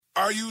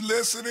Are you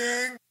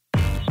listening?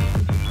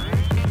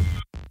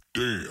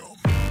 Damn.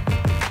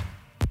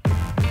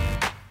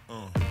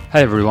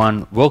 Hey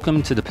everyone,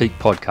 welcome to the Peak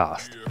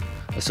Podcast,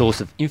 a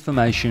source of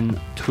information,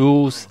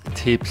 tools,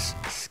 tips,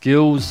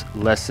 skills,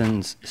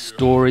 lessons,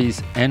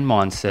 stories, and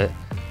mindset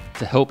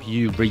to help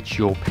you reach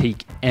your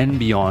peak and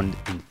beyond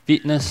in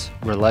fitness,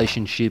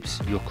 relationships,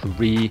 your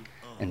career,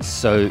 and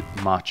so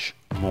much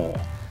more.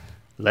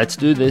 Let's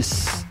do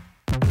this.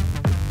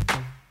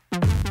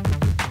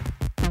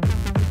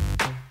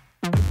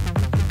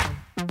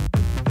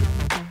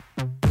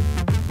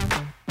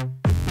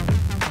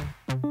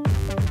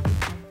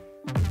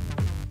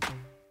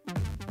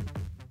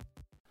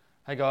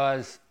 Hey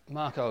guys,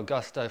 Marco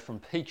Augusto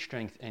from Peak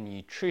Strength and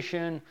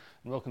Nutrition,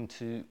 and welcome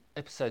to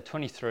episode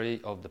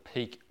 23 of the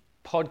Peak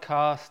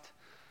Podcast.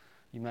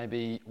 You may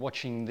be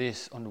watching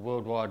this on the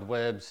World Wide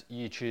Webs,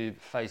 YouTube,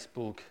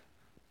 Facebook,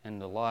 and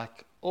the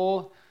like,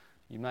 or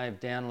you may have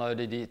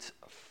downloaded it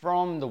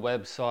from the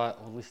website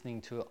or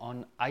listening to it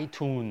on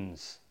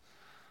iTunes.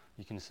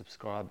 You can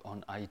subscribe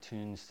on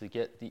iTunes to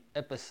get the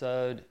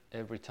episode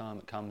every time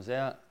it comes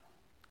out.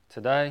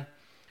 Today,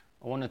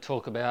 I want to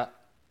talk about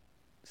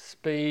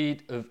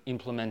speed of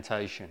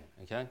implementation,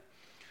 okay?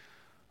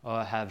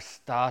 I have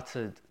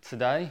started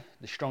today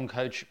the Strong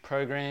Coach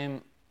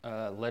program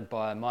led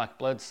by Mike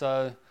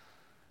Bledsoe,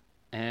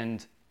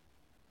 and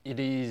it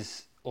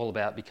is all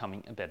about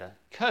becoming a better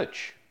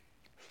coach.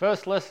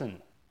 First lesson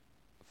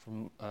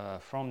from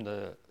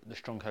the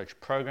Strong Coach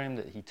program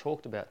that he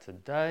talked about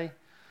today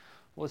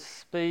was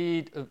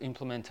speed of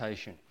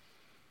implementation.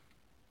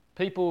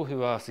 People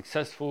who are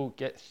successful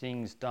get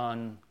things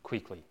done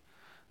quickly.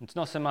 It's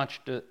not so much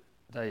that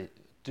they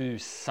do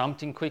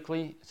something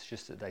quickly, it's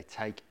just that they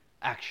take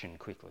action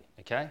quickly,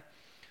 okay?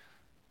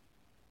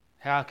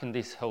 How can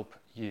this help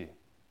you?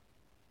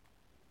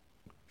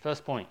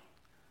 First point,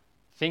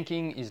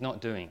 thinking is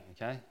not doing,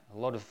 okay? A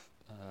lot of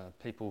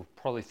people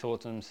probably thought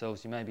to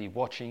themselves, you may be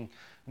watching,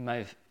 you may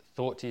have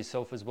thought to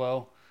yourself as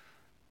well,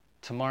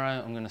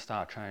 tomorrow I'm going to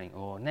start training,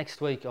 or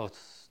next week I'll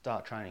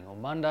start training, or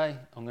Monday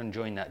I'm going to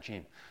join that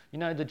gym. You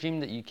know, the gym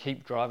that you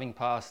keep driving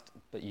past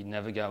but you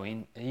never go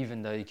in,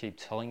 even though you keep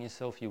telling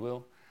yourself you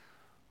will?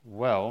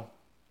 Well,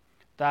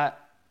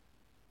 that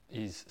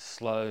is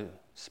slow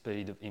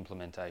speed of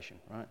implementation,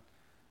 right?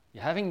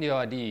 You're having the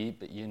idea,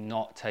 but you're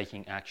not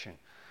taking action.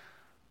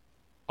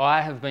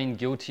 I have been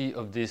guilty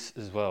of this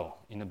as well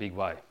in a big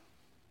way.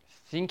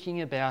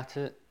 Thinking about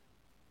it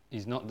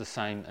is not the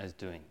same as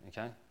doing,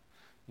 okay?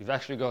 You've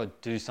actually got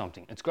to do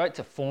something. It's great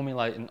to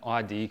formulate an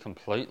idea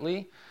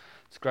completely.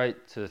 It's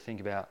great to think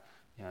about,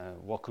 you know,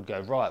 what could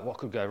go right, what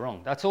could go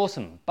wrong. That's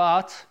awesome.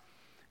 But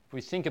if we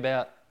think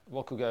about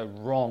what could go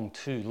wrong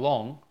too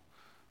long,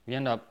 we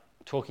end up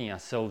talking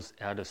ourselves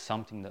out of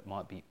something that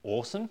might be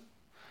awesome.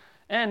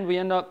 And we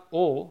end up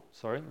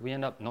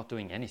not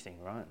doing anything,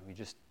 right? We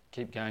just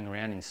keep going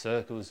around in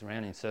circles.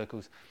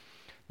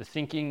 The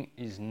thinking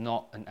is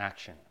not an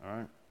action, all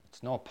right?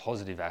 It's not a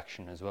positive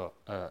action as well,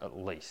 at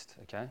least,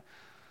 okay?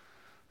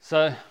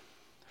 So,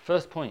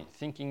 first point,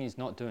 thinking is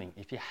not doing.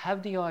 If you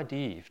have the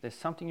idea, if there's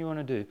something you want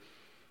to do,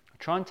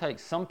 try and take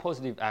some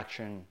positive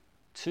action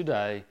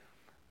today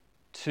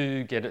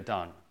to get it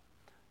done.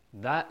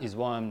 That is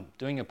why I'm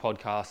doing a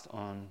podcast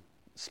on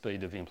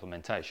speed of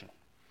implementation.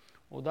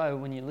 Although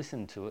when you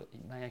listen to it,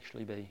 it may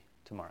actually be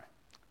tomorrow.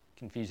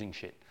 Confusing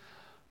shit.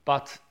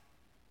 But,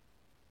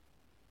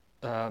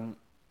 and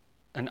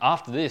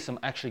after this, I'm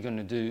actually going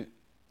to do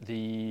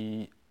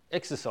the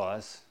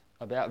exercise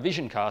about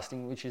vision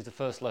casting, which is the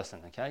first lesson,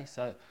 okay?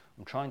 So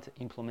I'm trying to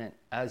implement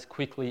as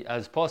quickly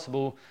as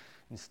possible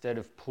instead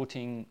of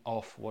putting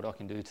off what I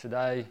can do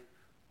today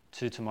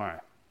to tomorrow.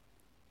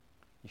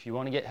 If you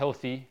want to get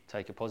healthy,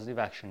 take a positive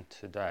action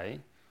today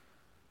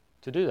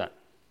to do that.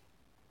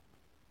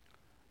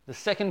 The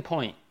second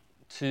point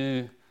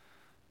to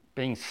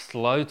being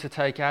slow to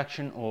take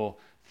action or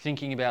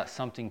thinking about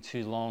something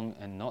too long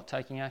and not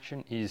taking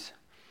action is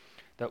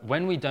that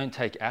when we don't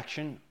take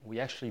action, we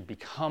actually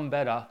become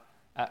better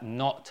at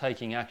not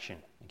taking action,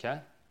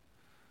 okay?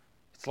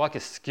 It's like a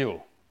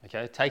skill,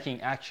 okay? Taking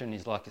action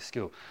is like a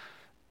skill.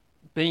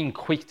 Being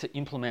quick to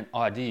implement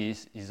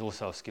ideas is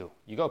also a skill.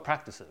 You got to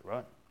practice it,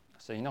 right?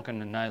 So you're not going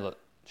to nail it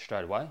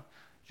straight away.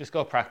 You just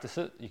got to practice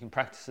it. You can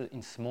practice it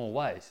in small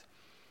ways.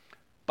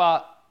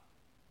 But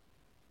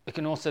it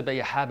can also be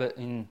a habit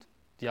in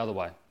the other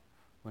way.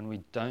 When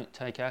we don't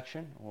take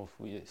action, or if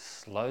we're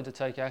slow to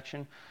take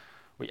action,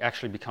 we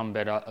actually become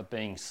better at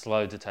being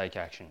slow to take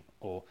action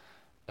or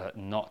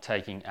not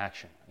taking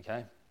action,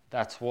 okay?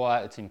 That's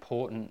why it's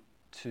important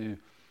to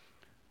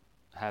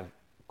have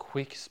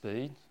quick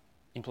speed,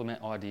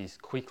 implement ideas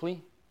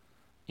quickly,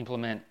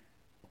 implement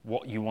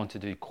what you want to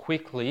do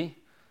quickly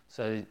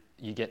so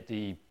you get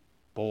the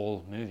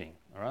ball moving,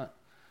 all right?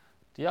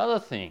 The other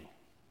thing,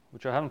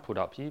 which I haven't put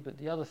up here, but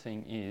the other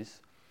thing is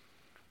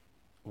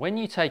when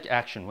you take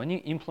action, when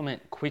you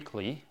implement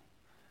quickly,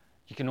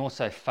 you can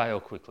also fail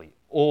quickly,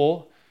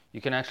 or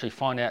you can actually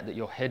find out that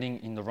you're heading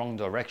in the wrong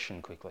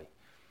direction quickly.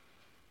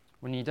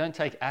 when you don't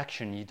take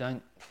action, you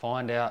don't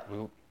find out,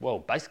 well,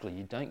 basically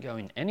you don't go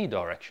in any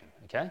direction,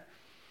 okay?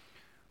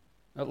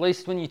 At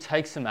least when you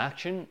take some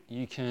action,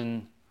 you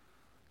can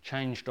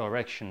change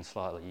direction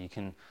slightly. You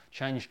can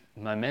change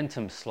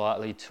momentum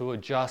slightly to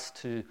adjust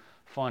to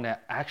find out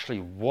actually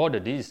what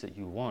it is that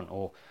you want,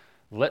 or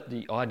let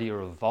the idea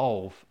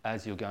evolve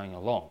as you're going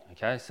along,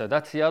 okay? So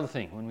that's the other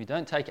thing. When we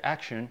don't take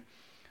action,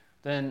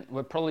 then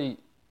we're probably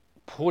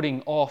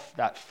putting off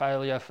that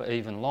failure for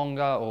even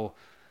longer,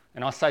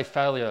 and I say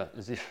failure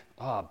as if,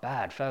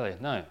 bad failure.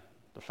 No,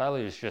 the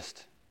failure is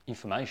just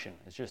information.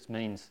 It just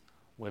means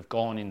we've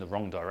gone in the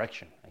wrong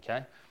direction,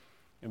 okay?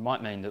 It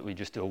might mean that we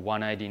just do a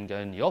 180 and go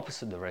in the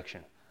opposite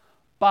direction.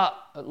 But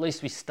at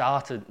least we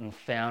started and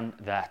found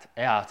that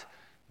out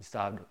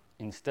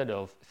instead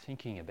of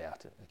thinking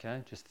about it,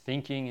 okay? Just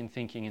thinking and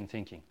thinking and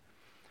thinking.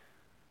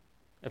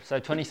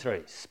 Episode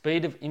 23,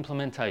 speed of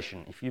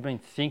implementation. If you've been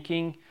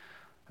thinking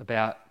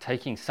about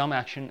taking some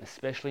action,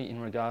 especially in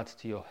regards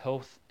to your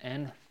health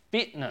and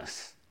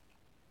fitness,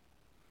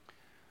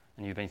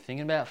 and you've been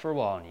thinking about it for a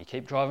while, and you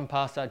keep driving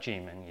past that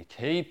gym, and you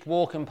keep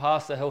walking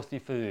past the healthy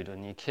food,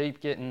 and you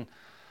keep getting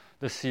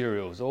the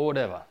cereals or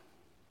whatever,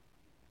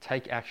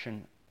 take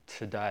action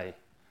today.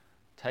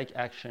 Take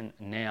action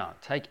now.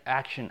 Take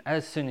action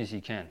as soon as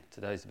you can.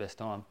 Today's the best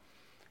time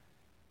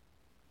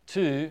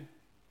to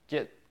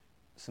get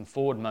some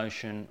forward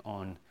motion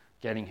on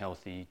getting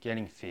healthy,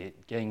 getting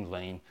fit, getting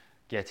lean,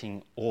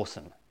 getting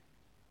awesome.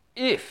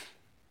 If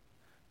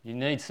you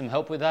need some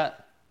help with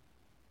that,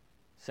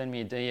 send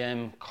me a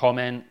DM,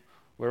 comment,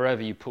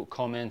 wherever you put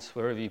comments,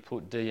 wherever you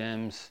put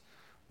DMs,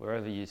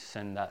 wherever you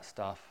send that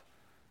stuff,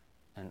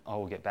 and I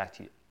will get back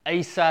to you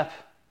ASAP.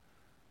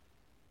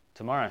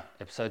 Tomorrow,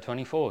 episode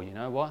 24, you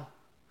know what?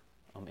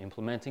 I'm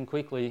implementing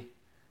quickly.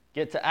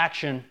 Get to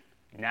action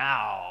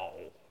now.